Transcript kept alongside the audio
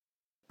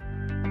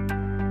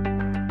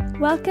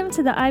Welcome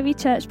to the Ivy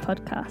Church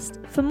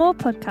podcast. For more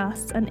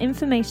podcasts and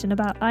information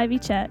about Ivy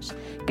Church,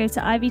 go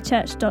to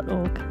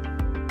ivychurch.org.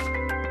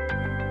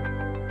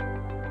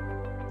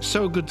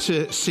 So good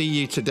to see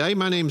you today.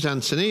 My name's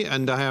Anthony,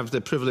 and I have the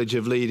privilege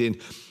of leading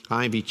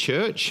Ivy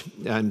Church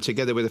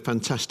together with a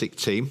fantastic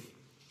team.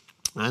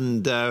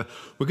 And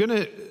we're going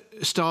to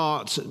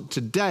start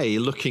today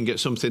looking at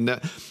something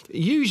that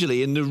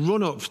usually in the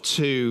run-up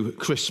to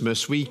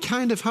Christmas, we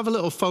kind of have a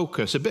little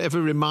focus, a bit of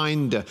a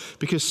reminder,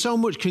 because so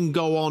much can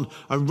go on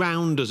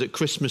around us at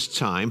Christmas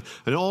time,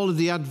 and all of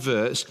the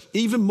adverts,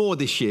 even more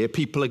this year,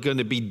 people are going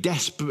to be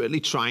desperately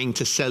trying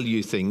to sell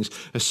you things,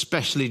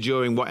 especially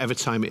during whatever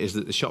time it is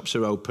that the shops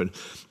are open,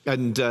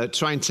 and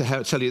trying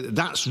to tell you that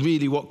that's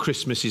really what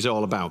Christmas is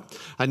all about.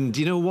 And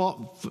you know what?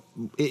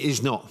 It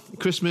is not.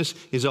 Christmas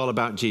is all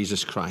about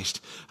Jesus Christ,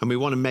 and we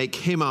want to make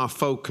him our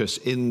focus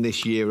in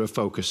this year of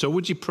focus. So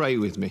would you pray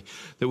with me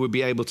that we'll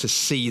be able to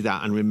see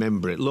that and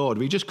remember it? Lord,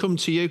 we just come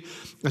to you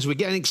as we're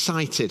getting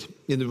excited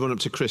in the run-up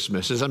to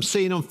Christmas. As I'm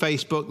seeing on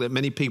Facebook that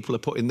many people are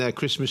putting their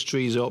Christmas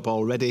trees up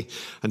already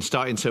and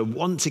starting to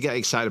want to get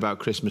excited about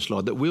Christmas,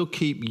 Lord, that we'll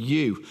keep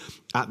you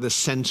at the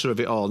centre of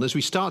it all. And as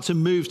we start to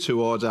move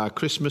towards our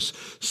Christmas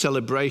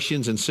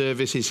celebrations and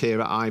services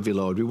here at Ivy,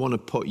 Lord, we want to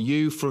put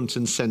you front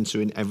and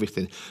centre in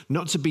everything,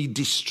 not to be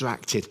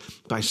distracted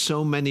by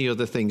so many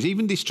other things,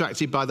 even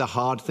distracted by the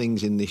hard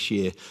things in this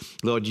year.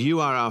 Lord, you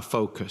are our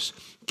focus.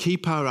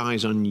 Keep our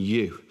eyes on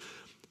you.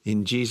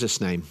 In Jesus'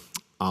 name,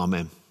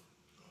 amen.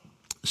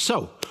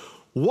 So,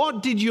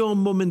 what did your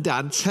mum and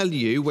dad tell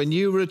you when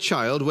you were a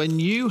child, when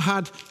you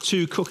had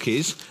 2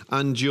 cookies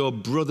and your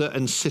brother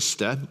and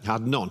sister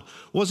had none?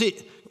 Was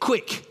it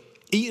quick,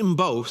 eat them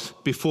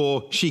both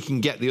before she can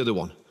get the other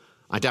one?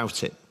 I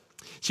doubt it.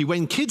 See,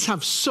 when kids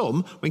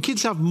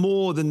have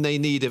more than they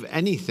need of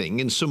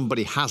anything and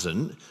somebody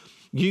hasn't,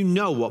 you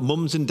know what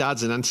mums and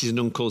dads and aunties and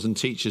uncles and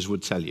teachers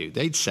would tell you.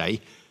 They'd say,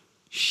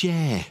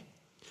 share.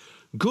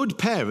 Good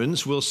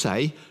parents will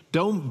say,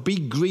 don't be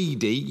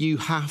greedy, you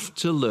have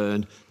to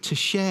learn to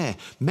share.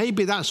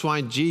 Maybe that's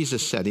why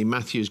Jesus said in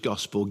Matthew's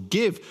Gospel,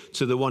 give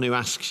to the one who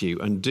asks you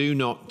and do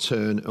not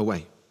turn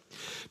away.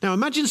 Now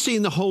imagine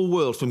seeing the whole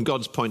world from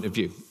God's point of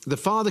view. The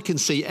Father can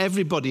see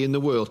everybody in the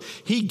world.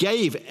 He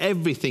gave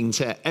everything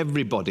to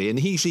everybody, and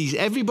he sees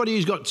everybody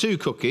who's got 2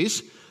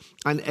 cookies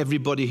and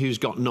everybody who's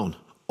got none,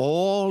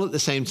 all at the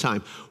same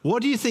time.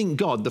 What do you think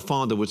God, the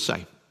Father, would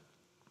say?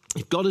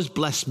 If God has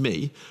blessed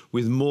me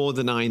with more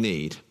than I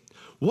need,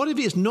 what if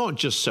it's not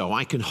just so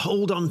I can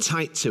hold on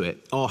tight to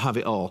it or have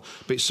it all,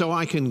 but so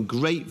I can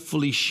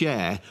gratefully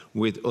share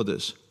with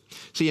others?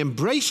 See,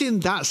 embracing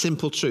that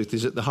simple truth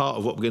is at the heart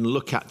of what we're going to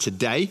look at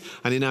today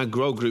and in our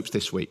Grow groups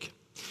this week.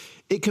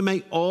 It can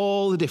make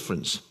all the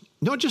difference,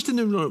 not just in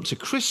the run-up to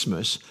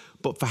Christmas,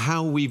 but for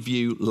how we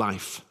view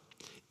life.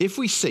 If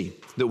we see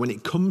that when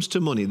it comes to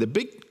money, the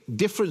big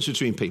difference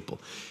between people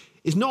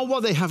is not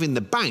what they have in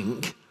the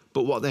bank,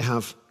 but what they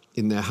have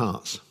in their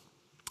hearts.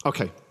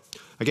 Okay,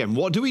 again,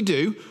 what do we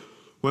do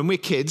when we're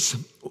kids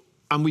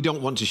and we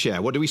don't want to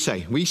share? What do we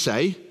say? We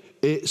say,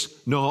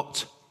 it's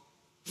not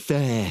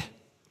fair,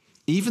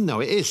 even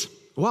though it is.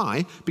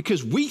 Why?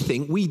 Because we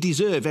think we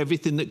deserve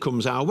everything that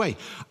comes our way,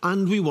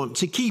 and we want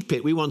to keep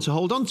it. We want to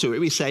hold on to it.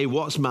 We say,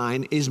 what's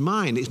mine is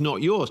mine. It's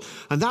not yours.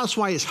 And that's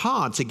why it's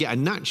hard to get a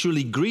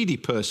naturally greedy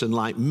person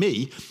like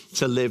me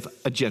to live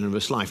a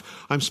generous life.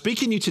 I'm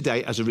speaking to you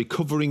today as a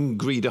recovering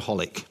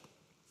greedaholic.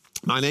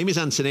 My name is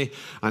Anthony,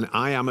 and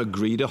I am a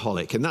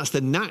greedaholic, and that's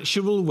the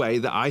natural way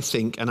that I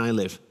think and I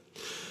live.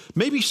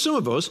 Maybe some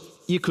of us,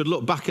 you could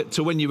look back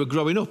to when you were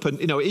growing up, and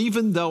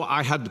even though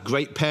I had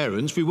great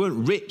parents, we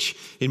weren't rich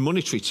in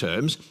monetary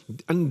terms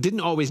and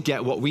didn't always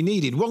get what we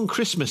needed. One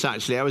Christmas,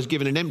 actually, I was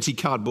given an empty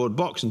cardboard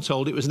box and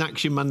told it was an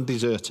Action Man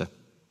deserter.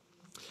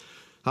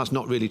 That's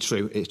not really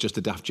true. It's just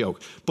a daft joke.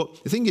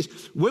 But the thing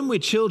is, when we're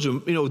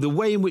children, the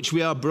way in which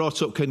we are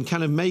brought up can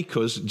kind of make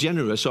us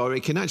generous, or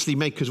it can actually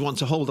make us want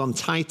to hold on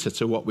tighter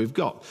to what we've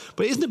got.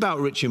 But it isn't about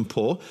rich and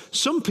poor.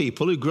 Some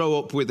people who grow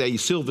up with a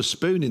silver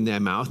spoon in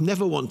their mouth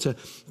never want to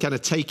kind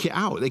of take it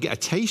out. They get a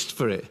taste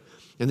for it,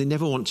 and they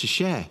never want to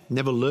share,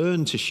 never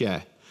learn to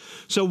share.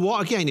 So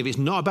what, again, if it's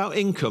not about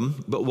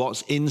income, but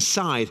what's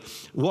inside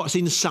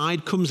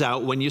comes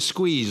out when you're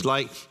squeezed,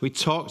 like we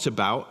talked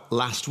about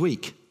last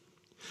week.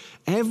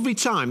 Every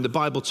time the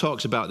Bible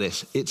talks about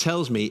this, it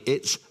tells me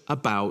it's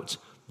about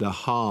the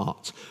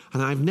heart.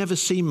 And I've never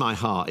seen my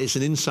heart. It's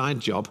an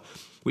inside job,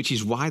 which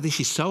is why this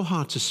is so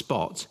hard to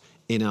spot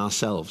in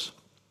ourselves.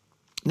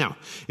 Now,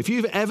 if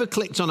you've ever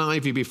clicked on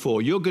Ivy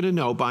before, you're going to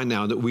know by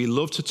now that we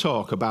love to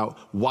talk about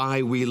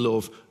why we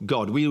love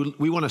God. We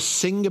want to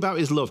sing about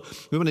his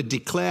love. We want to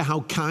declare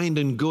how kind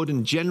and good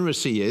and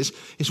generous he is.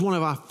 It's one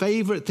of our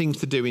favorite things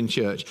to do in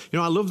church.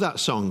 I love that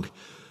song.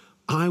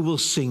 I will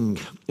sing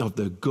of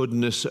the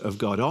goodness of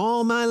God.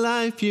 All my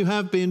life you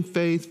have been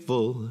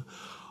faithful.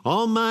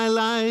 All my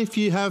life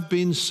you have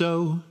been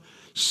so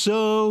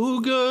So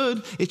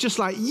good. It's just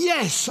like,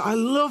 yes, I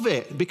love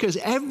it, because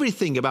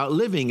everything about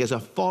living as a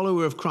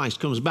follower of Christ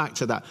comes back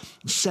to that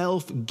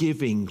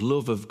self-giving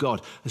love of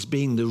God as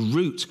being the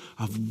root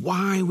of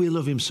why we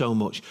love him so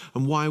much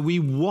and why we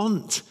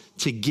want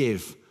to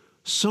give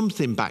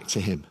something back to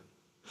him.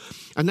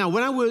 And now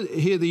when I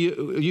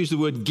use the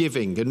word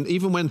giving, and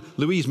even when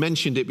Louise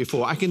mentioned it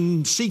before, I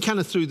can see kind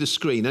of through the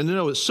screen. And I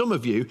know that some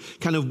of you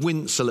kind of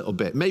wince a little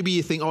bit. Maybe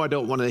you think, I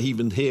don't want to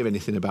even hear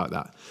anything about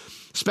that,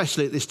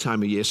 especially at this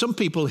time of year. Some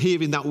people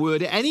hearing that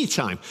word at any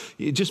time,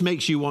 it just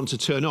makes you want to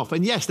turn off.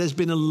 And yes, there's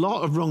been a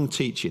lot of wrong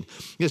teaching.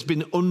 There's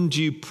been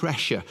undue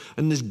pressure,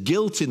 and there's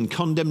guilt and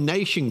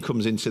condemnation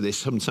comes into this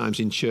sometimes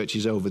in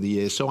churches over the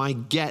years. So I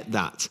get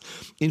that.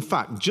 In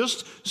fact,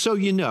 just so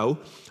you know,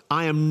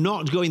 I am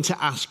not going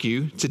to ask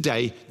you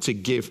today to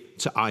give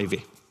to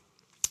Ivy.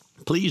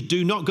 Please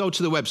do not go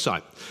to the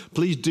website.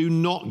 Please do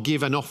not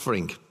give an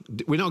offering.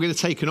 We're not going to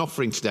take an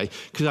offering today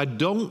because I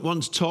don't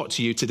want to talk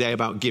to you today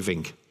about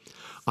giving.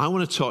 I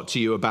want to talk to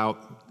you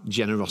about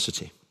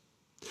generosity.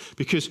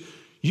 Because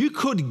you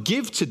could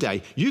give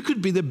today. You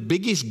could be the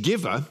biggest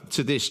giver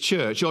to this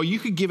church, or you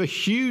could give a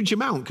huge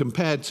amount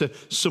compared to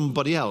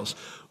somebody else.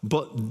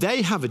 But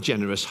they have a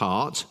generous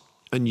heart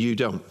and you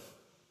don't.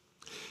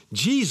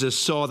 Jesus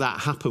saw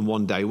that happen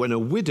one day when a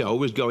widow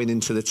was going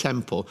into the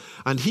temple,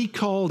 and he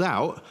called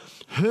out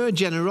her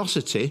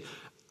generosity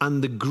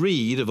and the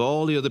greed of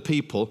all the other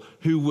people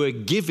who were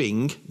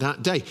giving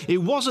that day. It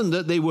wasn't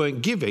that they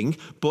weren't giving,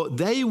 but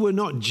they were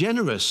not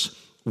generous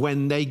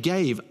when they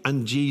gave,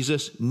 and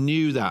Jesus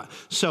knew that.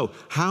 So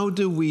how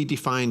do we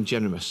define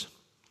generous?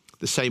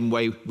 The same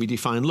way we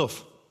define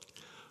love.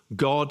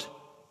 God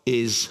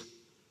is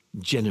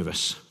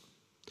generous.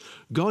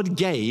 God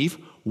gave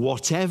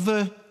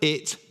whatever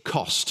it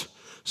cost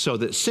so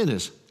that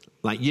sinners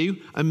like you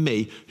and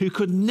me, who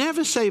could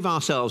never save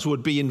ourselves,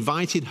 would be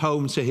invited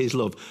home to his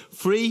love,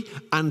 free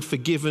and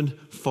forgiven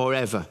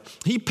forever.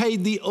 He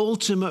paid the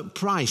ultimate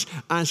price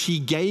as he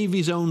gave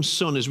his own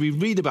son, as we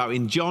read about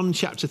in John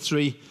chapter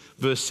 3,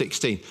 verse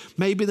 16.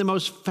 Maybe the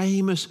most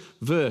famous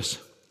verse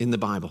in the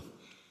Bible.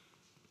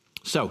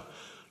 So,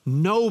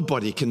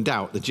 nobody can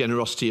doubt the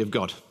generosity of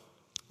God,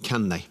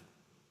 can they?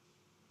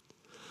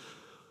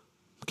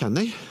 Can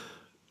they?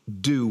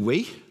 Do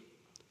we?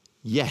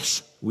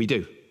 Yes, we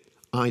do.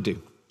 I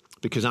do,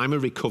 because I'm a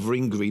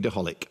recovering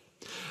greedaholic.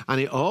 And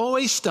it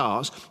always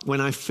starts when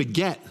I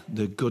forget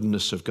the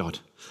goodness of God.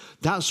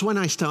 That's when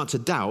I start to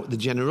doubt the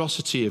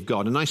generosity of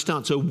God, and I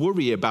start to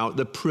worry about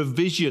the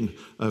provision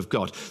of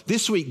God.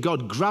 This week,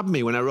 God grabbed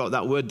me when I wrote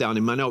that word down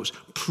in my notes,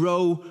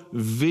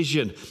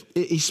 provision.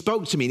 He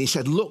spoke to me and he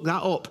said, look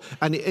that up.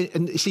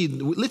 And see,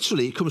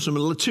 literally, it comes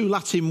from two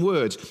Latin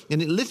words, and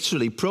it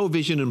literally,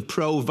 provision and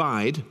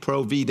provide,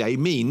 provide,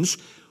 means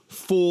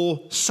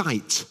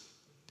foresight.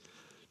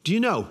 Do you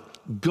know,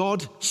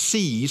 God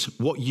sees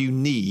what you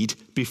need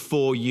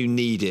before you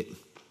need it?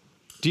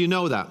 Do you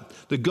know that?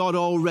 That God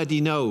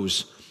already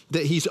knows,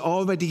 that he's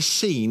already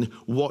seen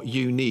what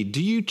you need.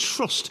 Do you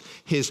trust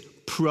his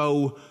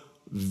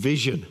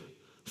provision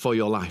for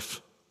your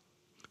life?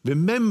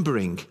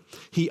 Remembering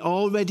he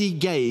already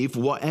gave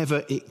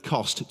whatever it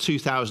cost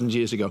 2,000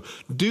 years ago.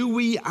 Do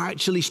we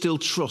actually still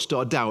trust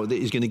or doubt that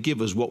he's going to give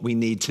us what we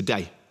need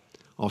today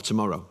or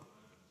tomorrow?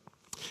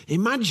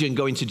 Imagine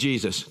going to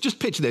Jesus. Just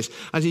picture this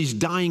as he's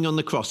dying on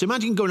the cross.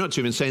 Imagine going up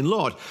to him and saying,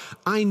 Lord,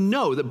 I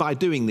know that by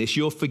doing this,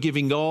 you're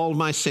forgiving all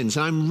my sins.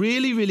 And I'm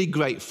really, really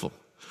grateful.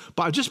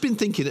 But I've just been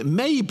thinking that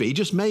maybe,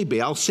 just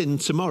maybe, I'll sin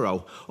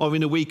tomorrow or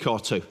in a week or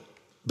two,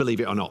 believe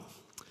it or not.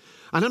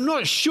 And I'm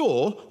not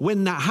sure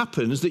when that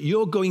happens that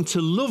you're going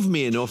to love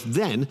me enough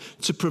then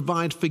to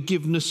provide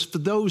forgiveness for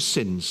those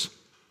sins.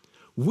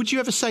 Would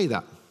you ever say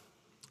that?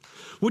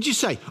 Would you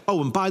say,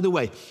 oh, and by the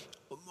way,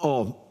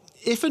 or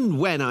if and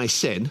when I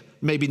sin,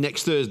 maybe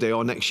next Thursday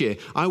or next year,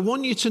 I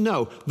want you to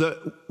know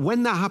that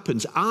when that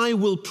happens, I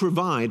will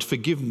provide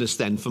forgiveness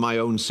then for my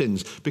own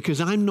sins, because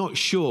I'm not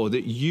sure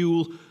that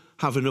you'll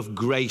have enough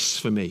grace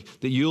for me,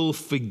 that you'll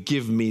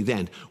forgive me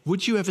then.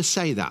 Would you ever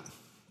say that?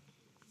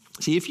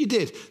 See, if you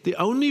did, the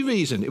only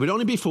reason, it would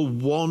only be for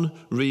one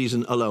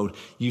reason alone.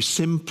 You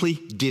simply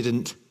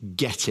didn't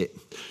get it.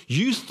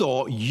 You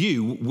thought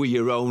you were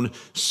your own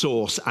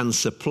source and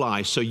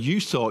supply, so you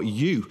thought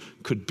you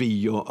could be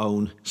your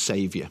own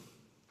saviour.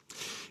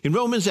 In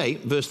Romans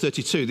 8, verse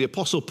 32, the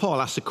Apostle Paul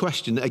asks a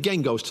question that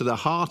again goes to the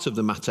heart of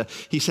the matter.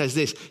 He says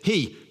this,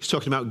 he's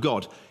talking about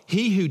God,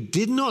 he who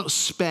did not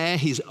spare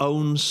his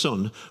own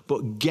son,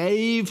 but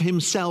gave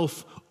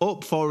himself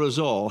up for us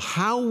all,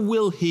 how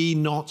will he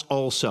not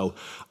also,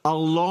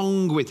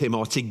 along with him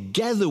or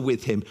together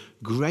with him,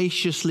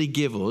 graciously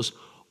give us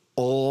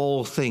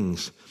all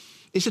things?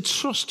 It's a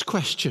trust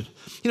question.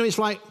 You know, it's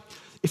like,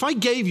 if I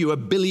gave you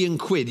 £1 billion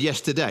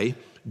yesterday,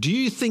 do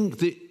you think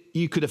that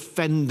you could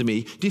offend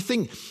me? Do you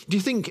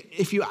think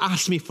if you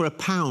asked me for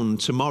 £1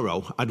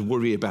 tomorrow, I'd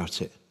worry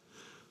about it?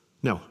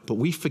 No, but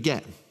we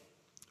forget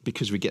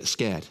because we get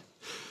scared.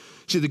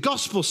 See, the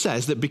gospel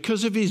says that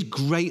because of his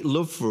great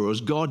love for us,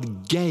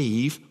 God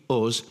gave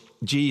us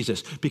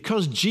Jesus.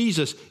 Because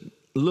Jesus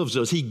loves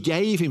us. He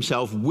gave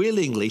himself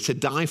willingly to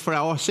die for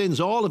our sins,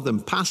 all of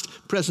them, past,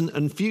 present,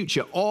 and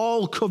future,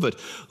 all covered.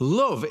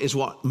 Love is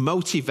what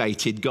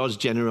motivated God's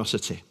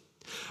generosity.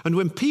 And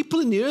when people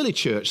in the early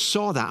church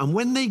saw that, and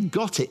when they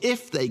got it,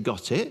 if they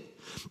got it,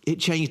 it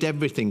changed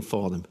everything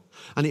for them.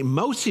 And it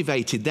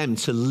motivated them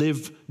to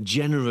live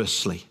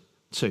generously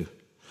too.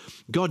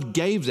 God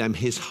gave them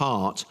his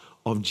heart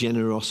of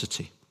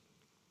generosity.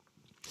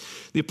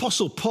 The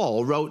Apostle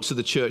Paul wrote to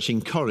the church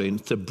in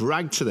Corinth to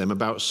brag to them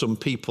about some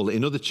people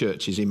in other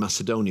churches in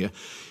Macedonia.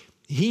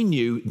 He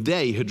knew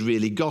they had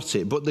really got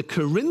it. But the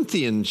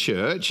Corinthian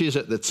churches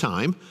at the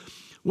time,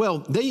 well,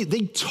 they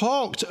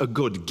talked a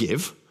good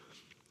give,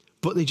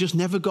 but they just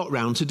never got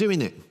round to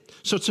doing it.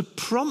 So to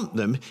prompt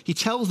them, he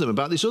tells them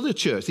about this other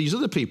church, these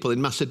other people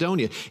in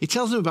Macedonia. He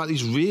tells them about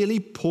these really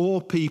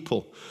poor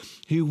people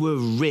who were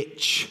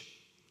rich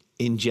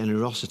in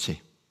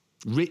generosity,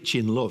 rich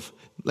in love.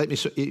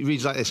 It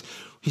reads like this.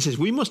 He says,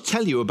 we must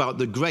tell you about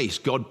the grace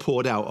God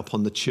poured out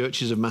upon the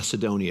churches of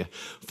Macedonia.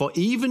 For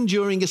even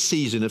during a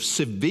season of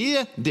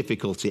severe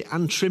difficulty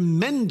and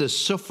tremendous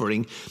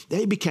suffering,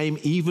 they became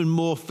even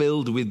more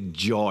filled with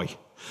joy.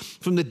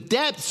 From the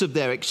depths of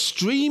their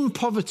extreme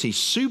poverty,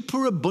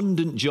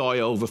 superabundant joy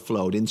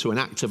overflowed into an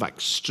act of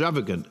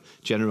extravagant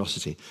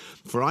generosity.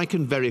 For I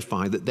can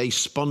verify that they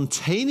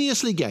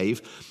spontaneously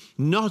gave,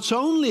 not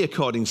only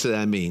according to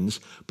their means,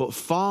 but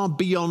far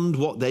beyond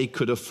what they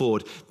could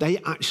afford. They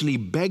actually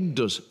begged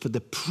us for the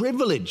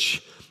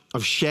privilege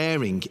of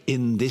sharing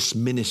in this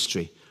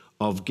ministry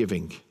of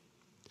giving.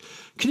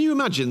 Can you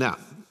imagine that?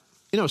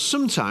 You know,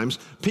 sometimes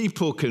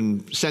people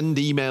can send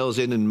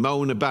emails in and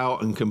moan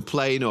about and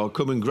complain or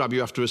come and grab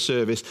you after a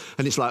service.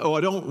 And it's like, oh,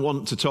 I don't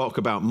want to talk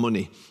about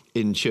money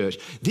in church.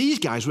 These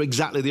guys were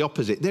exactly the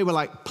opposite. They were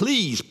like,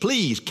 please,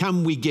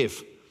 can we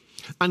give?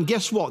 And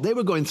guess what? They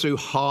were going through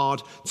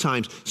hard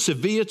times,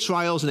 severe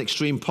trials and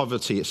extreme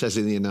poverty, it says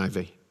in the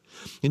NIV.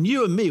 And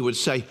you and me would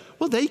say,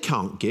 well, they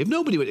can't give.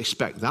 Nobody would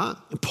expect that.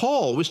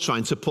 Paul was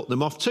trying to put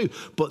them off too.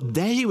 But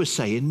they were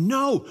saying,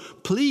 no,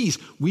 please,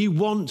 we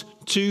want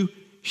to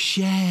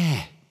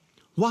share.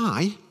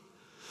 Why?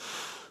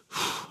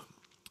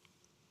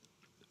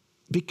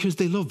 Because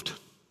they loved.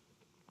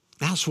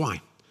 That's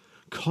why.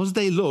 Because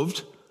they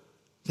loved,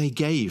 they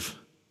gave.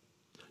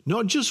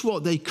 Not just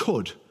what they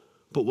could,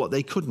 but what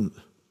they couldn't.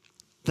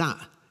 That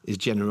is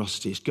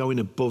generosity. It's going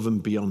above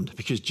and beyond.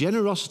 Because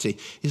generosity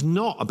is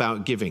not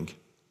about giving.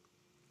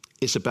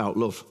 It's about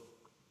love.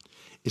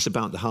 It's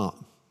about the heart.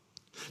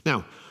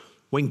 Now,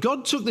 when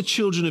God took the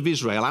children of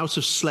Israel out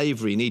of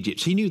slavery in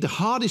Egypt, he knew the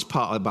hardest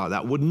part about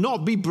that would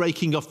not be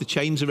breaking off the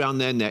chains around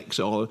their necks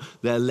or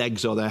their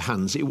legs or their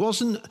hands. It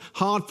wasn't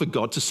hard for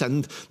God to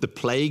send the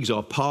plagues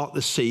or part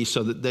the sea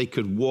so that they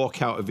could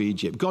walk out of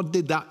Egypt. God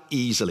did that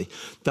easily.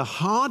 The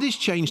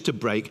hardest chains to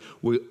break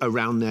were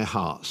around their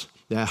hearts,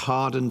 their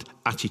hardened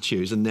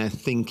attitudes and their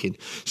thinking.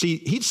 See,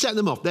 he'd set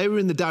them off. They were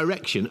in the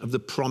direction of the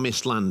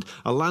promised land,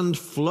 a land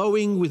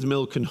flowing with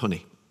milk and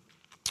honey.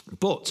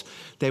 But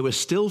they were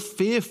still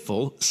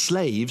fearful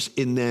slaves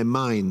in their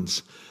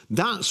minds.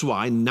 That's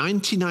why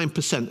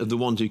 99% of the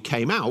ones who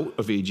came out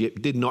of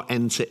Egypt did not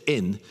enter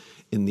in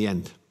the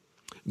end.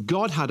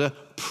 God had a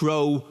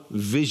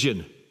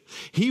provision.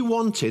 He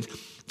wanted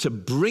to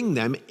bring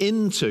them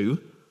into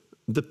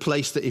the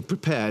place that he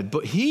prepared,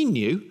 but he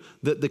knew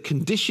that the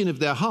condition of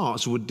their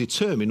hearts would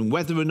determine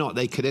whether or not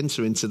they could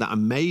enter into that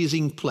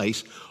amazing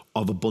place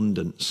of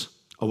abundance,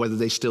 or whether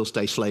they still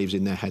stay slaves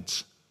in their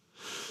heads.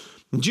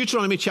 In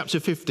Deuteronomy chapter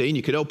 15,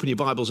 you could open your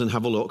Bibles and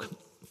have a look.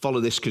 Follow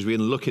this because we're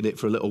going to look at it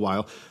for a little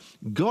while.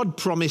 God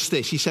promised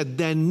this. He said,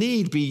 there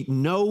need be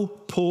no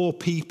poor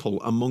people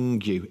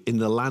among you in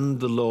the land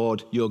the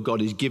Lord your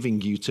God is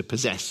giving you to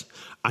possess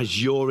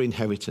as your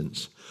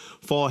inheritance.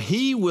 For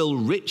he will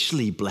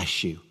richly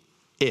bless you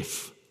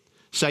if.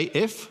 Say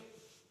if.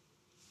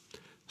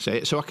 Say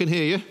it so I can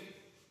hear you.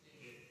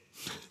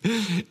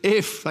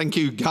 If, thank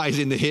you guys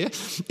in the here,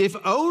 if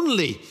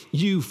only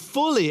you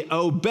fully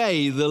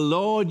obey the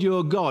Lord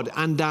your God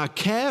and are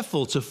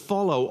careful to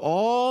follow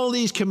all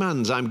these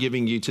commands I'm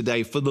giving you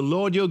today, for the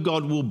Lord your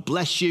God will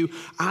bless you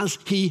as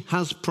he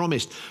has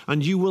promised.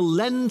 And you will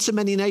lend to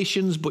many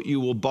nations, but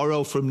you will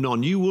borrow from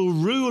none. You will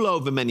rule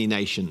over many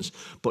nations,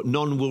 but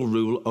none will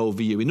rule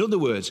over you. In other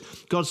words,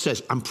 God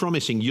says, I'm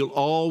promising you'll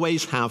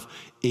always have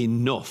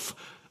enough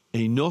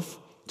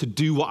to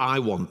do what I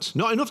want.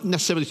 Not enough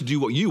necessarily to do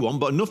what you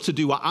want, but enough to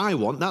do what I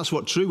want. That's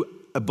what true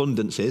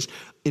abundance is.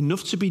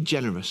 Enough to be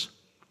generous.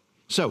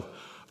 So,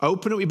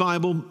 open up your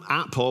Bible,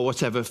 app or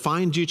whatever,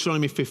 find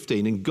Deuteronomy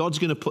 15, and God's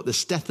going to put the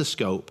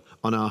stethoscope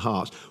on our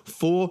hearts.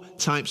 4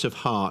 types of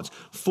heart,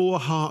 4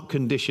 heart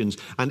conditions,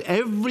 and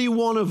every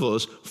one of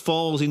us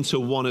falls into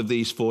one of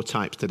these 4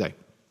 types today.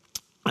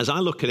 As I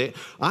look at it,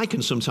 I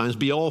can sometimes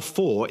be all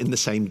 4 in the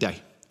same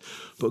day.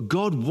 But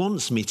God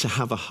wants me to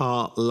have a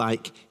heart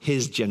like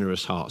his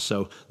generous heart.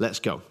 So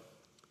let's go.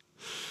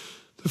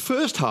 The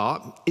first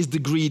heart is the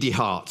greedy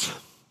heart.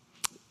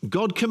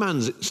 God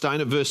commands,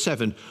 starting at verse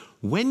 7,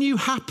 when you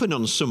happen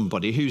on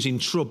somebody who's in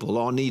trouble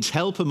or needs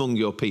help among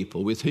your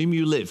people with whom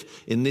you live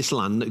in this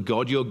land that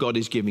God, your God,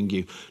 is giving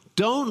you,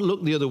 don't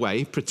look the other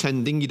way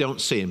pretending you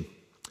don't see him.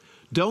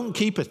 Don't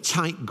keep a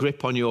tight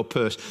grip on your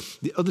purse.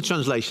 The other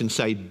translations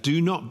say,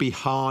 do not be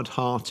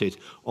hard-hearted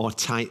or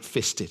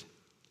tight-fisted.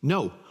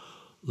 No,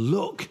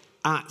 look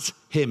at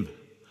him.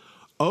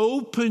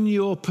 Open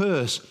your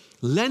purse.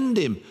 Lend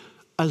him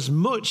as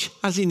much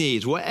as he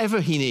needs, whatever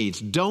he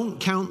needs. Don't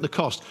count the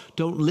cost.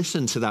 Don't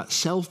listen to that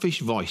selfish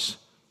voice,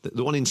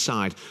 the one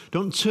inside.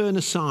 Don't turn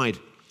aside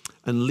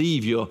and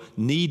leave your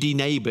needy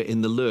neighbor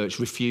in the lurch,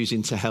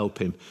 refusing to help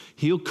him.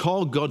 He'll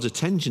call God's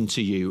attention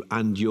to you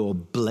and your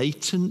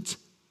blatant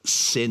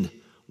sin.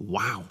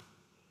 Wow.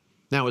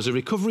 Now, as a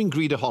recovering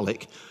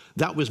greedaholic,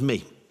 that was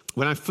me.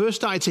 When I first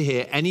started to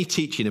hear any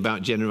teaching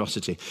about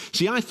generosity.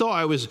 See, I thought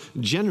I was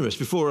generous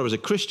before I was a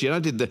Christian. I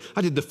did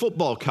the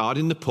football card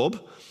in the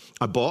pub.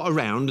 I bought a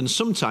round, and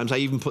sometimes I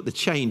even put the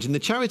change in the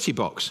charity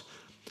box.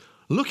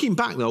 Looking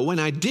back, though, when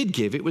I did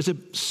give, it was a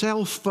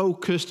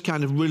self-focused,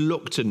 kind of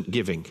reluctant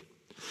giving.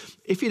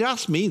 If you'd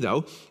asked me,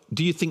 though,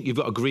 do you think you've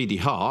got a greedy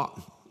heart?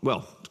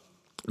 Well,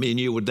 me and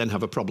you would then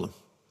have a problem.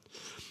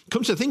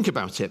 Come to think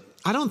about it,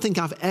 I don't think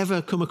I've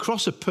ever come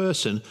across a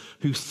person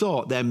who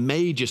thought their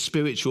major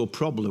spiritual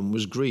problem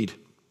was greed.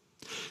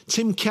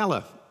 Tim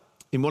Keller,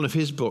 in one of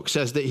his books,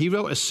 says that he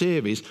wrote a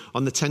series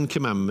on the Ten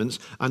Commandments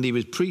and he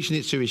was preaching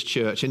it to his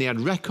church and he had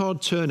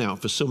record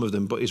turnout for some of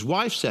them. But his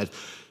wife said,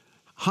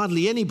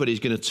 hardly anybody's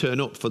going to turn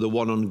up for the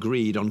one on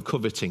greed, on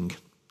coveting.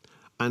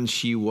 And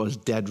she was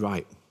dead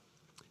right.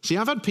 See,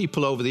 I've had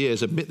people over the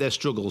years admit their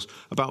struggles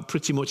about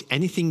pretty much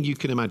anything you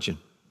can imagine.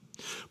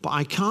 But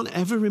I can't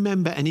ever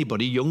remember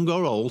anybody, young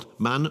or old,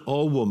 man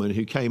or woman,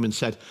 who came and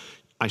said,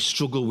 I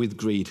struggle with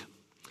greed.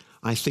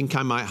 I think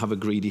I might have a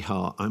greedy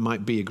heart. I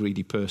might be a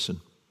greedy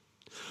person.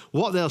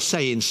 What they'll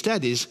say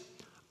instead is,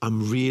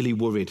 I'm really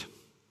worried,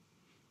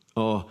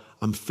 or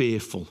I'm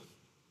fearful,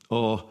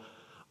 or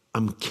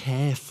I'm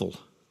careful.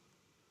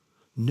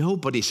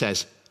 Nobody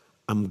says,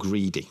 I'm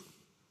greedy.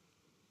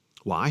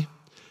 Why?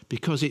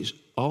 Because it's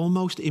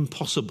almost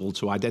impossible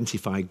to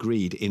identify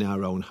greed in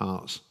our own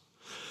hearts.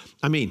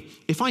 I mean,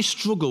 if I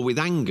struggle with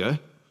anger,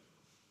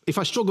 if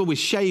I struggle with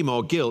shame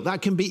or guilt,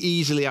 that can be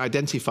easily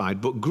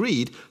identified. But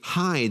greed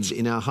hides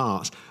in our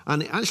hearts,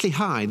 and it actually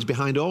hides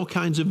behind all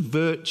kinds of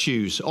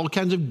virtues, all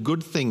kinds of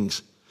good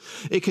things.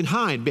 It can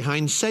hide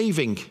behind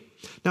saving.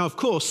 Now, of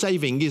course,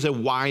 saving is a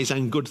wise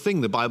and good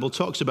thing. The Bible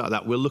talks about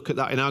that. We'll look at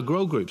that in our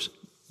grow groups.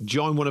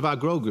 Join one of our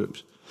grow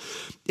groups.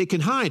 It can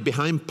hide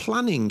behind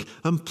planning,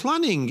 and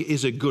planning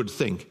is a good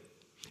thing.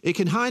 It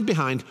can hide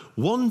behind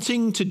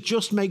wanting to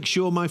just make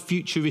sure my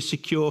future is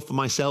secure for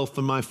myself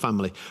and my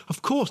family.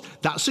 Of course,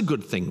 that's a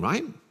good thing,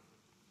 right?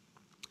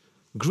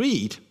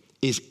 Greed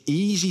is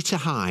easy to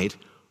hide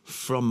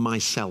from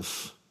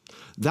myself.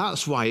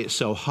 That's why it's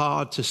so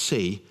hard to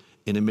see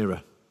in a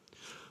mirror.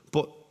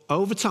 But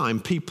over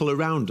time, people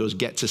around us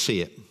get to see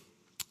it.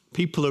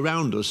 People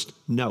around us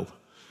know,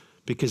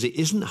 because it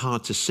isn't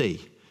hard to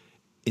see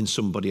in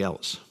somebody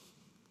else.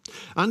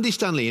 Andy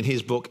Stanley, in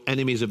his book,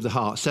 Enemies of the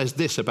Heart, says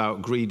this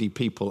about greedy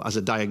people as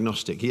a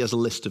diagnostic. He has a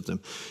list of them.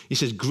 He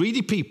says,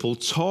 greedy people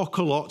talk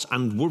a lot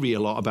and worry a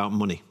lot about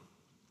money.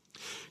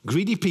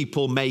 Greedy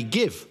people may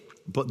give,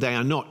 but they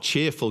are not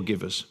cheerful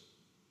givers.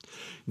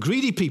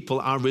 Greedy people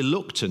are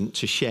reluctant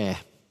to share.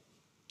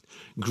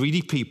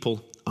 Greedy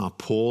people are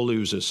poor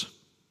losers.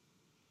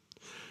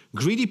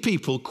 Greedy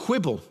people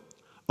quibble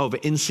over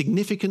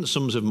insignificant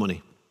sums of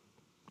money.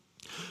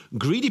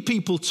 Greedy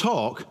people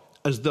talk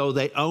as though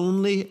they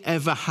only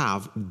ever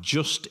have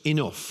just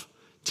enough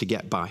to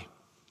get by.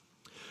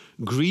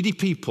 Greedy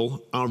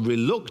people are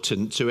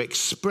reluctant to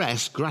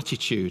express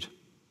gratitude.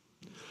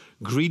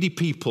 Greedy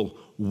people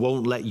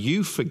won't let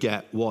you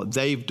forget what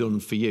they've done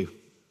for you.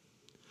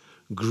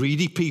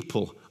 Greedy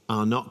people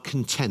are not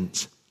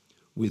content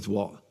with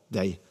what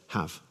they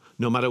have,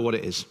 no matter what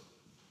it is.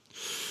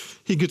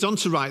 He goes on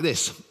to write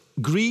this.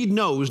 Greed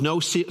knows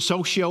no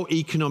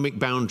socio-economic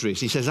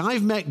boundaries. He says,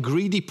 I've met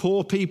greedy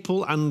poor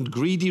people and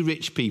greedy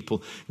rich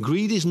people.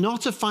 Greed is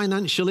not a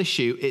financial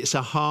issue, it's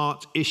a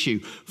heart issue.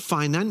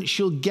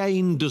 Financial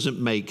gain doesn't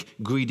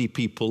make greedy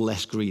people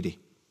less greedy.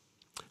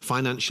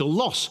 Financial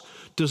loss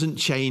doesn't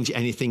change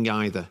anything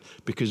either,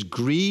 because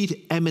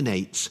greed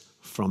emanates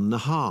from the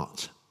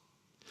heart.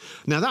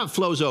 Now that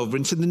flows over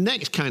into the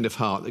next kind of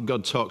heart that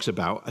God talks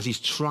about as he's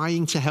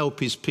trying to help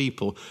his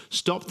people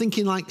stop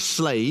thinking like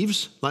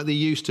slaves, like they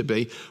used to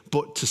be,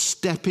 but to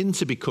step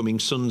into becoming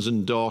sons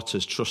and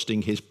daughters,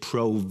 trusting his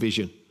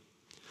provision.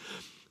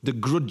 The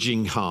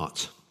grudging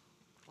heart,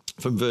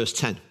 from verse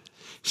 10,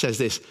 says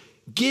this,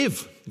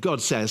 give,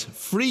 God says,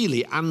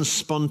 freely and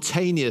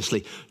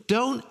spontaneously.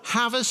 Don't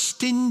have a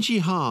stingy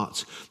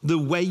heart. The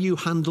way you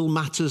handle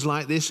matters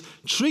like this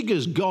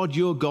triggers God,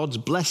 your God's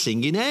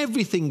blessing in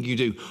everything you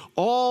do,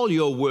 all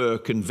your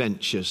work and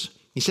ventures.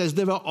 He says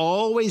there are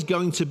always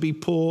going to be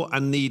poor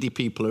and needy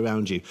people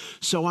around you.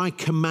 So I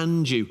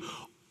command you,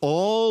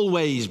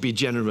 always be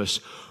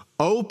generous.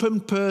 Open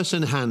purse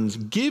and hands.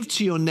 Give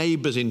to your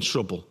neighbors in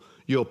trouble.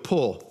 You're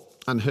poor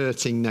and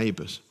hurting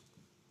neighbours.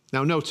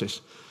 Now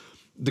notice,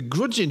 the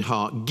grudging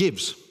heart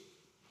gives,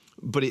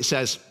 but it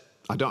says,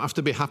 I don't have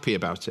to be happy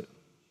about it.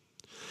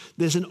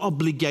 There's an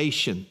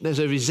obligation, there's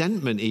a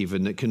resentment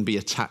even that can be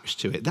attached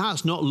to it.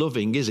 That's not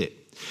loving, is it?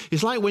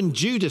 It's like when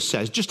Judas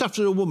says, just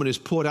after a woman has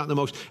poured out the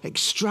most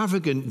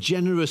extravagant,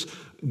 generous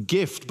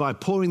gift by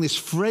pouring this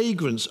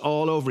fragrance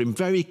all over him,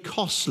 very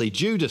costly,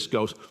 Judas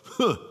goes,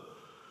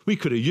 we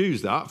could have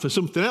used that for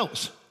something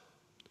else.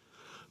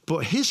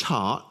 But his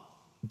heart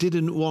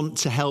didn't want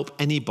to help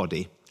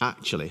anybody,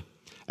 actually,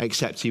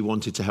 except he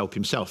wanted to help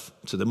himself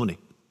to the money.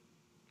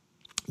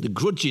 The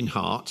grudging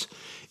heart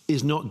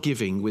is not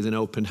giving with an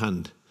open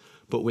hand,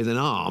 but with an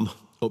arm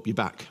up your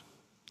back.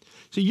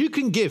 So you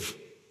can give.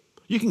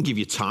 You can give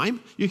your time,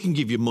 you can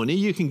give your money,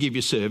 you can give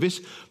your service,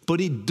 but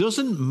it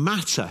doesn't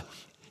matter.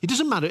 It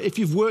doesn't matter if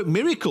you've worked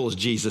miracles,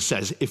 Jesus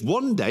says. If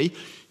one day,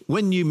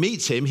 when you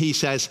meet him, he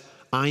says,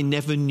 I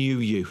never knew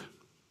you.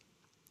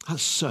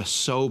 That's a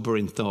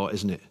sobering thought,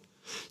 isn't it?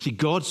 See,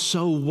 God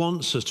so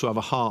wants us to have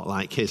a heart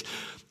like his.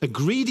 A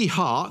greedy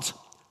heart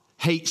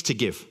hates to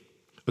give.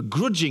 A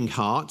grudging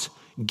heart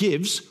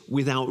gives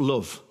without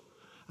love.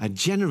 A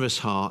generous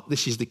heart,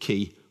 this is the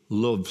key,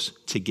 loves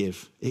to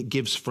give. It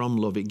gives from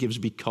love. It gives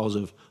because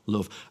of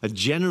love. A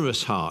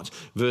generous heart,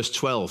 verse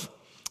 12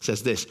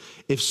 says this,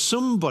 if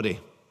somebody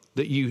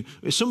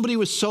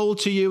was sold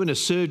to you and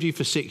has served you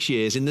for 6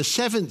 years, in the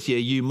 7th year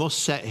you must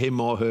set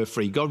him or her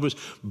free. God was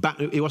back,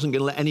 he wasn't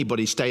going to let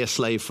anybody stay a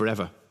slave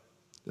forever.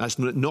 That's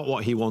not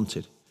what he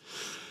wanted.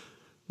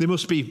 They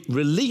must be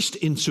released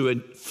into a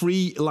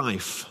free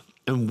life.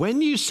 And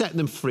when you set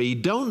them free,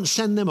 don't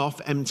send them off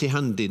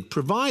empty-handed.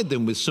 Provide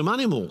them with some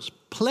animals,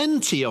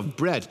 plenty of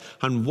bread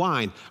and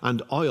wine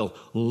and oil.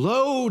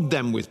 Load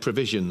them with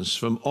provisions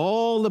from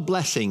all the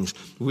blessings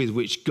with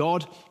which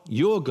God,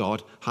 your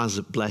God, has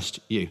blessed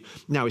you.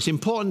 Now, it's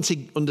important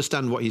to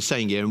understand what he's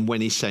saying here and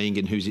when he's saying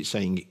and who's it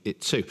saying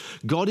it to.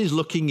 God is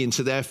looking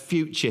into their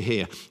future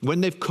here.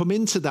 When they've come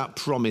into that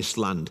promised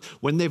land,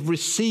 when they've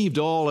received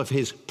all of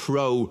his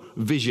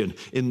provision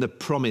in the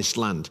promised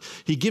land,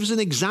 he gives an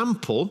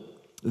example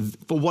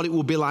for what it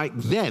will be like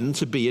then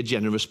to be a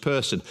generous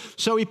person.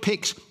 So he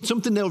picks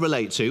something they'll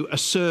relate to, a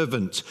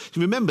servant.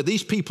 Remember,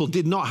 these people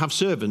did not have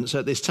servants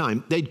at this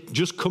time. They'd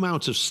just come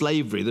out of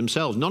slavery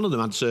themselves. None of them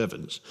had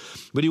servants.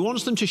 But he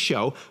wants them to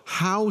show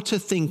how to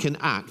think and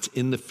act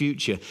in the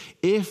future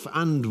if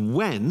and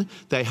when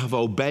they have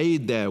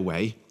obeyed their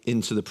way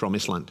into the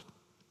promised land.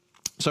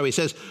 So he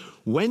says,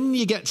 when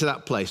you get to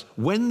that place,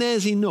 when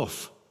there's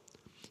enough,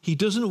 he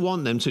doesn't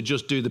want them to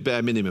just do the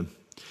bare minimum.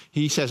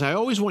 He says, I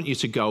always want you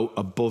to go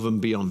above and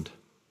beyond.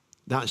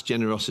 That's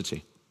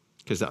generosity,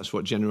 because that's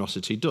what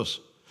generosity does.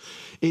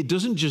 It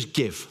doesn't just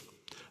give.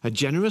 A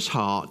generous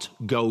heart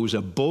goes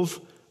above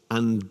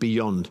and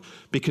beyond,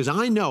 because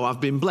I know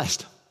I've been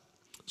blessed,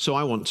 so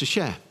I want to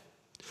share.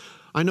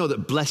 I know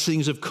that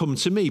blessings have come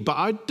to me, but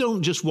I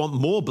don't just want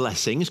more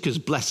blessings because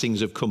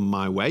blessings have come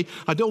my way.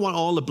 I don't want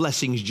all the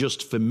blessings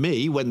just for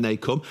me when they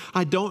come.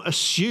 I don't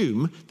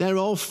assume they're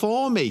all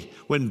for me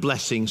when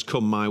blessings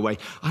come my way.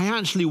 I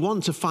actually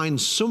want to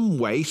find some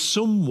way,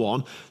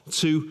 someone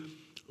to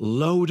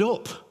load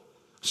up,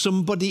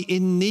 somebody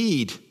in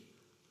need,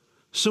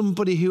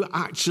 somebody who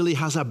actually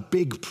has a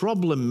big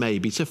problem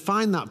maybe, to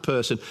find that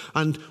person.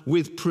 And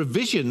with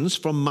provisions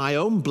from my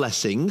own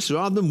blessings,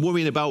 rather than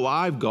worrying about what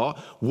I've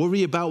got,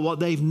 worry about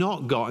what they've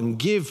not got and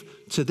give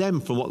to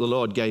them from what the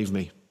Lord gave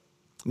me.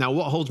 Now,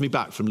 what holds me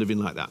back from living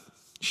like that,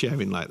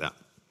 sharing like that?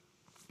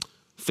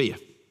 Fear.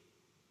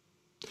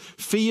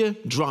 Fear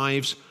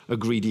drives a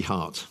greedy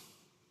heart.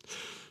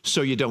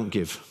 So you don't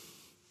give.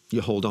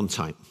 You hold on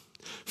tight.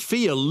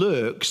 Fear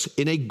lurks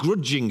in a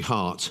grudging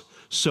heart.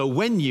 So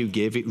when you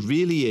give, it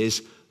really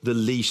is the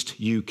least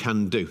you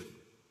can do.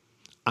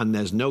 And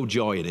there's no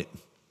joy in it.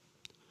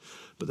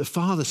 But the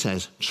Father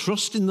says,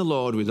 trust in the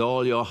Lord with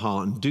all your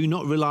heart and do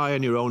not rely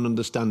on your own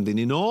understanding.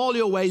 In all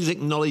your ways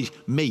acknowledge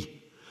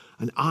me,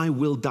 and I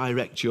will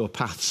direct your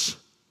paths.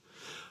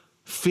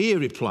 Fear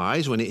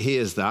replies when it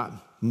hears that,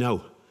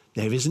 no,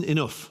 there isn't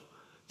enough.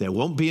 There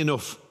won't be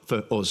enough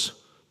for us.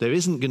 There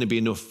isn't going to be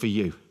enough for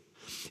you.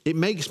 It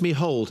makes me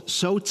hold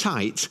so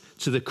tight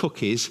to the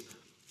cookies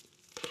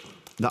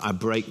that I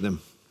break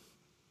them.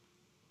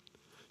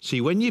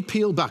 See, when you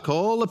peel back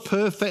all the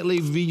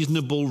perfectly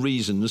reasonable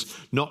reasons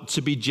not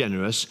to be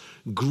generous,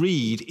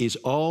 greed is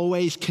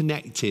always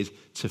connected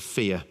to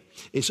fear.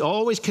 It's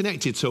always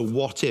connected to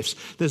what ifs.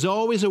 There's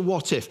always a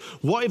what if.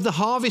 What if the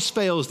harvest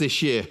fails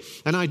this year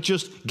and I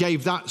just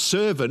gave that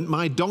servant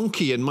my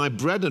donkey and my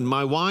bread and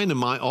my wine and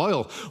my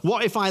oil?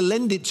 What if I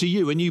lend it to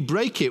you and you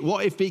break it?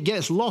 What if it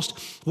gets lost?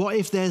 What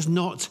if there's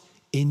not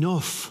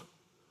enough?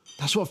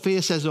 That's what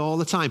fear says all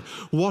the time.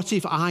 What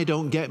if I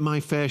don't get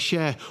my fair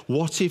share?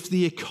 What if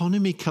the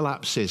economy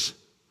collapses?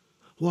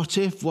 What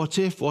if? What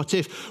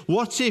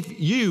if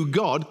you,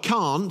 God,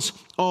 can't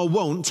or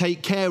won't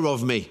take care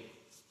of me?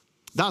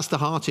 That's the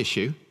heart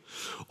issue.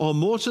 Or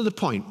more to the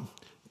point,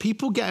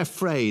 people get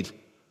afraid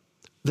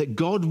that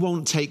God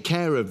won't take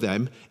care of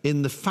them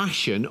in the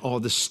fashion or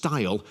the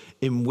style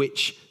in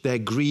which their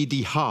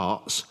greedy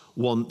hearts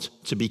want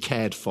to be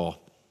cared for.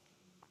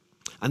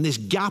 And this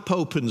gap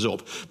opens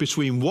up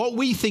between what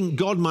we think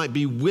God might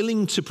be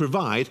willing to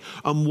provide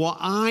and what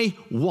I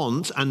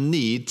want and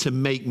need to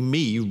make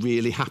me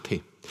really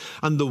happy.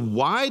 And the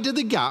wider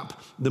the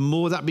gap, the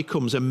more that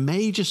becomes a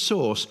major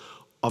source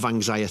of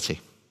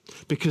anxiety.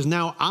 Because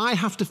now I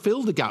have to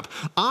fill the gap.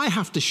 I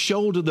have to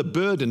shoulder the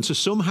burden to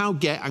somehow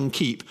get and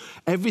keep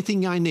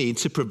everything I need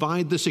to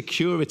provide the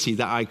security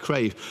that I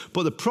crave.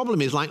 But the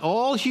problem is, like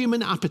all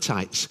human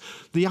appetites,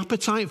 the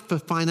appetite for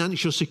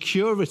financial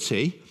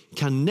security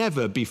can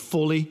never be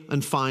fully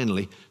and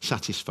finally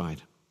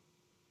satisfied.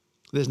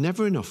 There's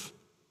never enough.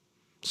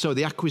 So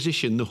the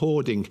acquisition, the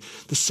hoarding,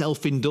 the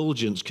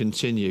self-indulgence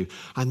continue.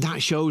 And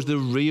that shows the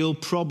real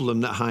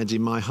problem that hides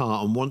in my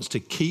heart and wants to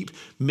keep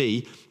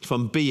me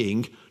from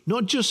being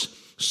not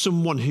just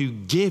someone who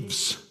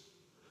gives,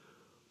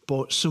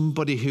 but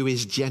somebody who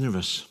is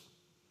generous.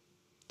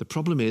 The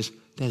problem is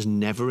there's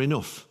never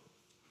enough.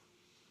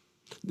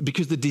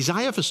 Because the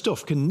desire for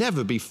stuff can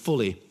never be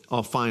fully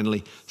or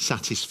finally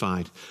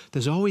satisfied.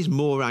 There's always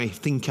more I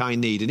think I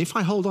need. And if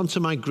I hold on to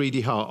my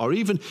greedy heart, or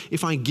even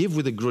if I give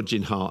with a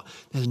grudging heart,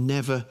 there's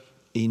never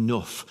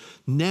enough.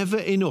 Never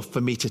enough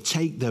for me to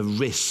take the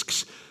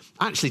risks,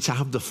 actually to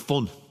have the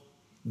fun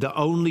that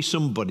only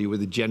somebody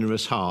with a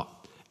generous heart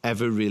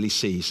ever really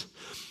sees.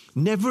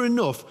 Never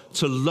enough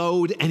to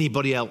load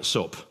anybody else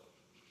up.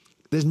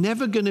 There's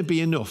never going to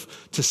be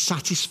enough to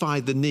satisfy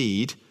the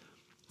need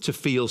to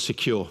feel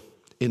secure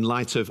in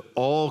light of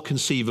all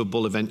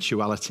conceivable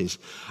eventualities.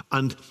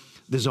 And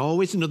there's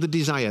always another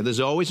desire, there's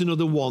always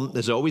another want,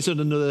 there's always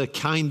another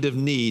kind of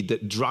need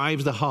that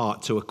drives the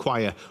heart to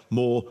acquire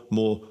more.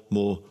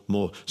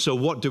 So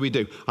what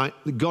do?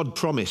 God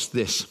promised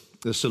this,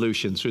 the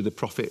solution, through the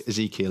prophet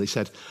Ezekiel. He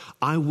said,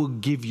 I will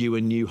give you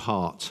a new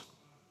heart,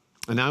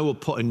 and I will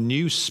put a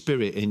new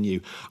spirit in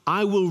you.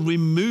 I will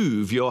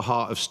remove your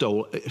heart of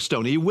stone.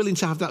 Are you willing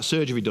to have that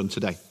surgery done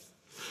today?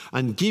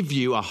 And give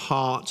you a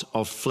heart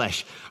of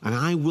flesh, and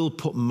I will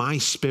put my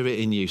spirit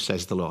in you,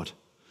 says the Lord.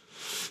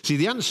 See,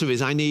 the answer is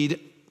I need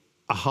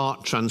a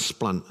heart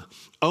transplant.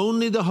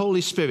 Only the Holy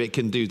Spirit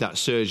can do that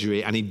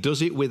surgery, and he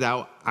does it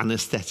without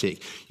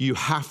anesthetic. You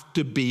have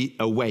to be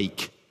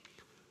awake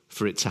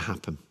for it to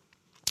happen.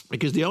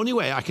 Because the only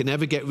way I can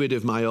ever get rid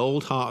of my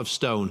old heart of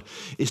stone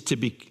is to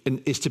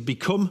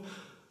become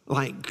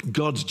like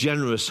God's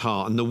generous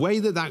heart. And the way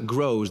that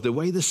grows, the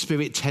way the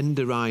Spirit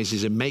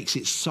tenderizes and makes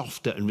it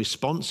softer and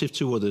responsive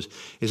to others,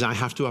 is I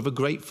have to have a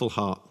grateful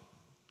heart.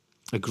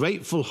 A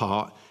grateful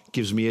heart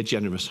gives me a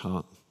generous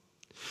heart.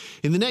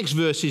 In the next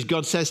verses,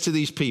 God says to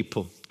these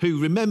people,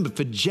 who, remember,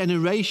 for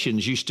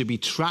generations used to be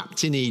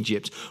trapped in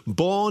Egypt,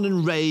 born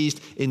and raised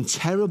in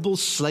terrible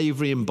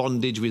slavery and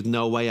bondage with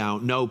no way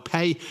out, no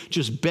pay,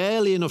 just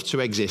barely enough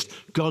to exist.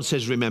 God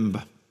says,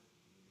 remember.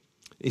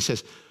 He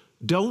says,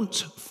 don't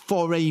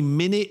for a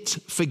minute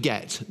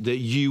forget that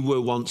you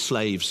were once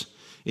slaves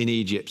in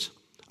Egypt,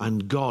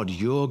 and God,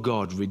 your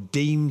God,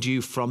 redeemed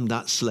you from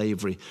that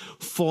slavery.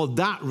 For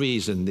that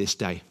reason, this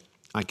day,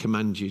 I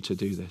command you to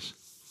do this,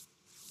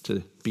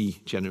 to be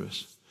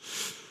generous.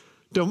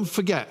 Don't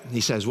forget, he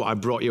says, what I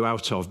brought you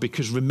out of,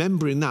 because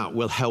remembering that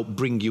will help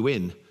bring you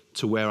in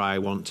to where I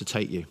want to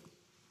take you.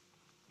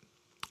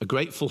 A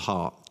grateful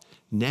heart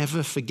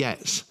never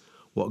forgets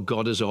what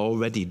God has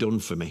already done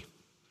for me.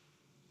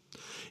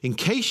 In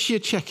case you're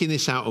checking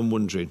this out and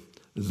wondering,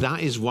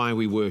 that is why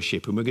we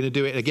worship, and we're going to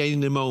do it again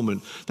in a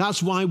moment.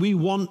 That's why we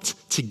want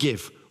to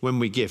give when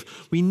we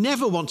give. We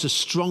never want to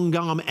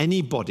strong-arm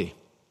anybody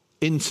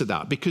into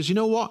that, because you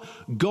know what?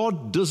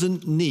 God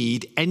doesn't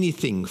need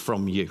anything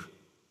from you.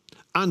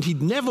 And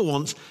he'd never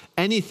want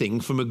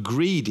anything from a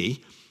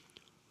greedy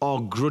or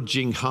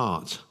grudging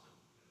heart,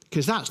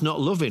 because that's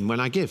not loving when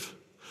I give.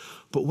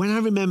 But when I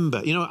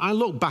remember, I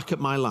look back at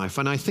my life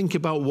and I think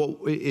about what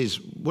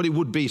it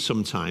would be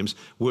sometimes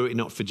were it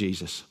not for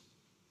Jesus.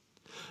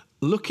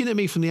 Looking at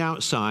me from the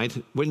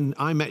outside, when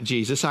I met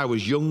Jesus, I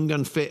was young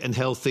and fit and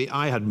healthy.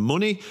 I had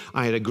money,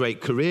 I had a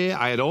great career,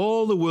 I had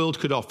all the world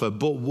could offer,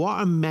 but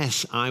what a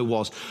mess I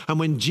was. And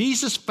when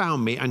Jesus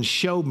found me and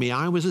showed me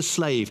I was a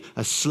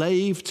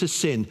slave to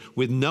sin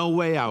with no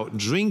way out,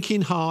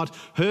 drinking hard,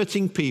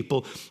 hurting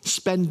people,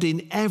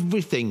 spending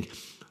everything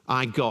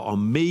I got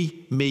on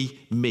me.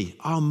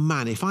 Oh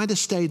man, if I'd have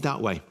stayed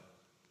that way,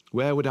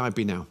 where would I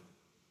be now?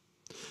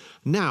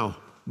 Now,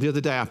 the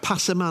other day, I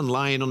pass a man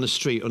lying on the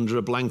street under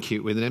a blanket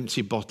with an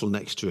empty bottle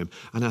next to him,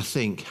 and I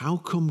think, how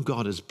come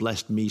God has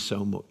blessed me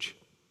so much?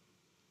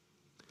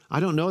 I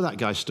don't know that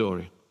guy's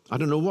story. I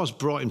don't know what's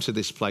brought him to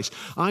this place.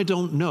 I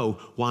don't know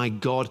why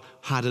God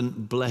has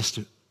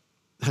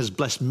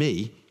blessed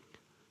me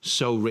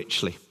so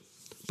richly.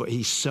 But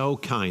he's so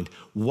kind.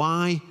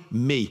 Why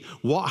me?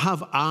 What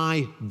have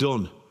I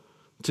done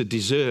to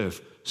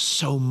deserve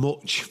so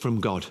much from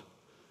God?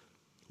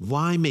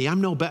 Why me?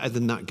 I'm no better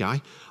than that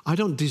guy. I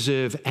don't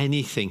deserve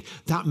anything.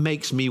 That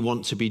makes me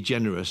want to be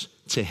generous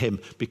to him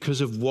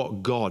because of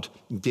what God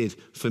did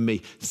for me.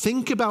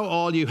 Think about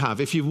all you have.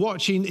 If you're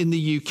watching in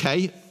the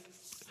UK,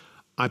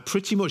 I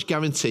pretty much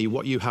guarantee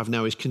what you have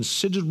now is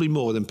considerably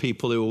more than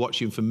people who are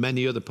watching from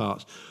many other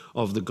parts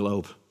of the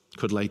globe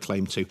could lay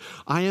claim to.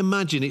 I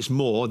imagine it's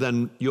more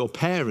than your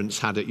parents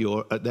had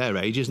at their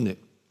age, isn't it?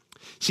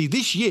 See,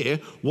 this year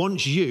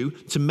wants you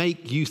to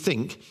make you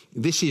think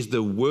this is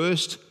the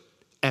worst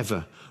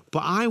ever.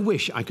 But I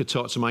wish I could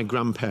talk to my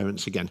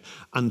grandparents again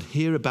and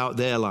hear about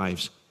their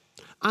lives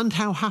and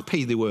how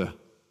happy they were.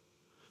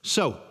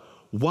 So,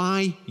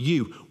 why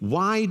you?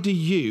 Why do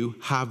you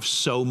have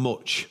so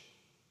much?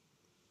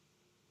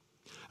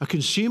 A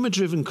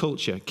consumer-driven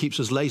culture keeps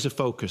us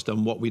laser-focused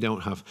on what we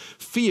don't have.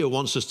 Fear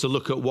wants us to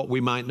look at what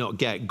we might not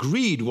get.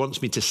 Greed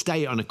wants me to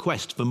stay on a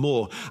quest for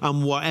more.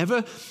 And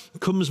whatever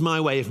comes my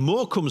way, if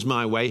more comes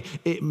my way,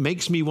 it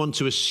makes me want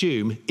to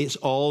assume it's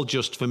all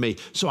just for me.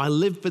 So I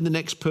live for the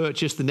next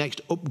purchase, the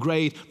next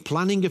upgrade,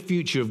 planning a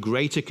future of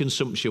greater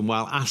consumption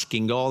while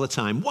asking all the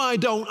time, why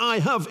don't I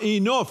have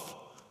enough?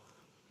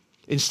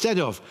 Instead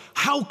of,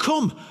 how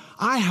come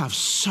I have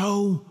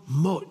so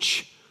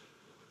much?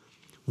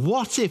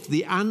 What if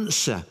the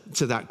answer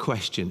to that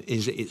question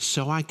is that it's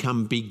so I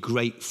can be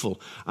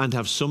grateful and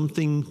have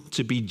something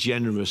to be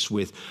generous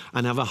with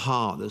and have a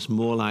heart that's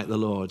more like the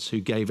Lord's who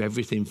gave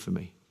everything for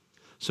me?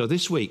 So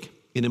this week,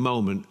 in a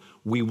moment,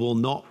 we will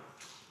not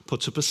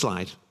put up a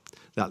slide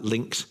that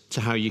links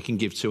to how you can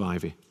give to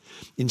Ivy.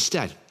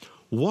 Instead,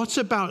 what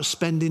about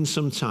spending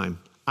some time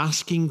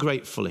asking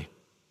gratefully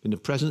in the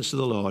presence of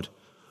the Lord,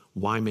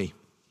 why me?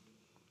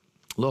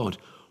 Lord,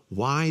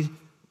 why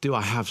do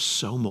I have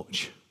so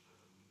much?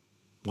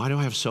 Why do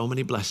I have so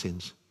many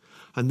blessings?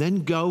 And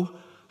then go,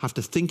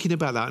 after thinking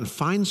about that, and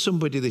find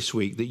somebody this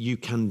week that you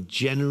can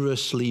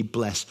generously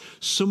bless,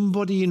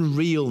 somebody in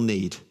real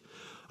need,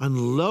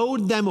 and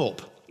load them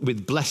up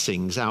with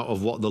blessings out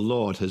of what the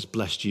Lord has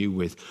blessed you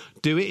with.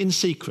 Do it in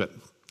secret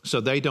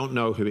so they don't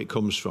know who it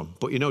comes from.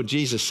 But you know,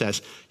 Jesus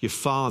says, your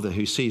Father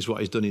who sees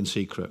what is done in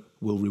secret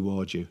will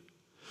reward you.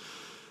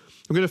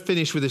 I'm going to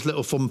finish with this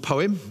little fun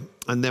poem,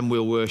 and then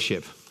we'll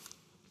worship.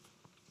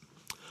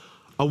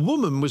 A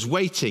woman was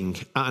waiting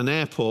at an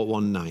airport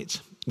one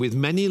night with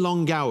many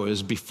long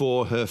hours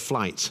before her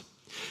flight.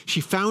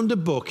 She found a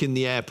book in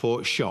the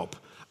airport shop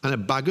and a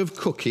bag of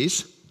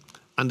cookies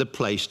and a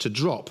place to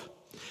drop.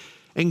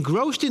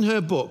 Engrossed in her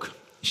book,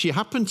 she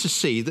happened to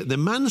see that the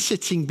man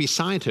sitting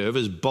beside her,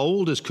 as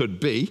bold as could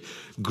be,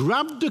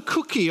 grabbed a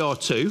cookie or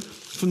two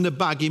from the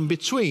bag in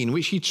between,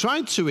 which he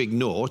tried to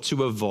ignore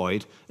to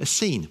avoid a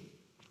scene.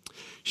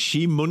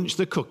 She munched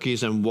the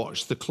cookies and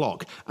watched the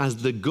clock as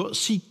the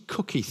gutsy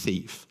cookie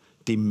thief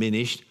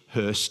diminished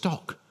her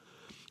stock.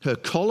 Her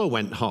collar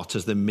went hot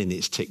as the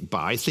minutes ticked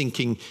by,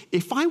 thinking,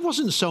 if I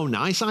wasn't so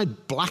nice,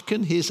 I'd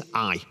blacken his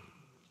eye.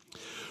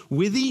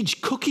 With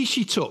each cookie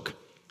she took,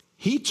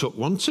 he took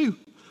one too.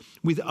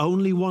 With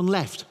only one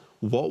left,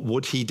 what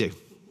would he do?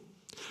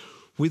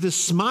 With a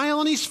smile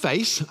on his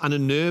face and a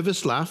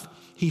nervous laugh,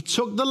 he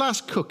took the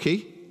last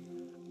cookie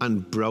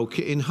and broke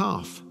it in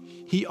half.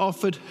 He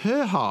offered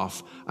her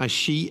half as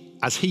he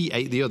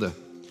ate the other.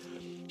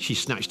 She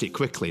snatched it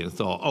quickly and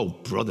thought, oh,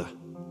 brother,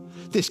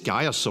 this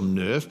guy has some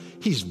nerve.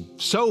 He's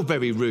so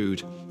very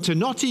rude to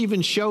not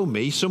even show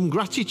me some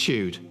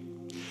gratitude.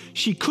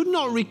 She could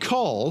not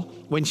recall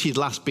when she'd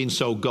last been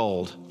so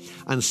galled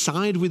and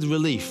sighed with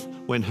relief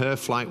when her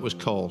flight was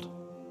called.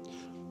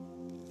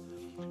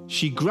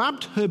 She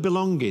grabbed her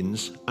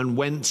belongings and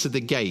went to the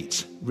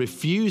gate,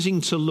 refusing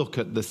to look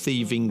at the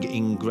thieving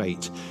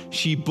ingrate.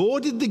 She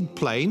boarded the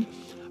plane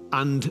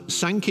and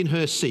sank in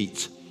her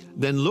seat,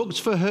 then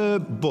looked for her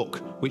book,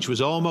 which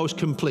was almost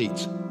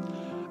complete.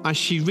 As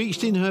she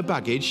reached in her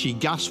baggage, she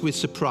gasped with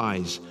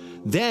surprise.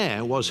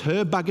 There was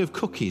her bag of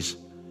cookies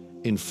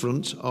in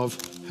front of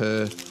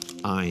her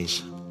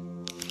eyes.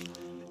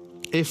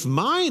 If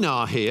mine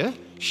are here,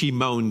 she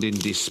moaned in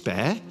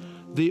despair,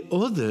 the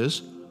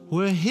others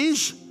were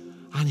his,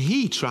 and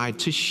he tried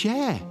to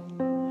share.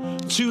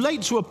 Too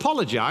late to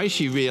apologize,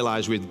 she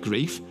realized with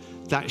grief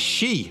that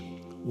she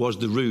was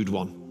the rude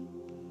one,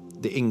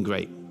 the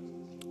ingrate,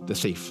 the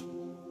thief.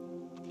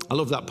 I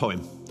love that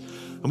poem.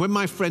 And when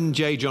my friend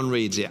J. John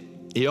reads it,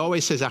 he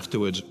always says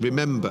afterwards,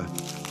 remember,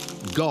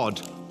 God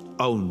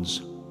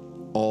owns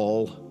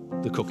all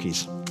the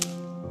cookies.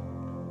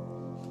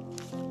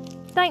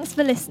 Thanks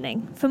for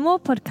listening. For more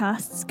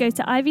podcasts, go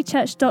to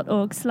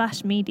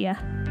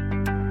ivychurch.org/media.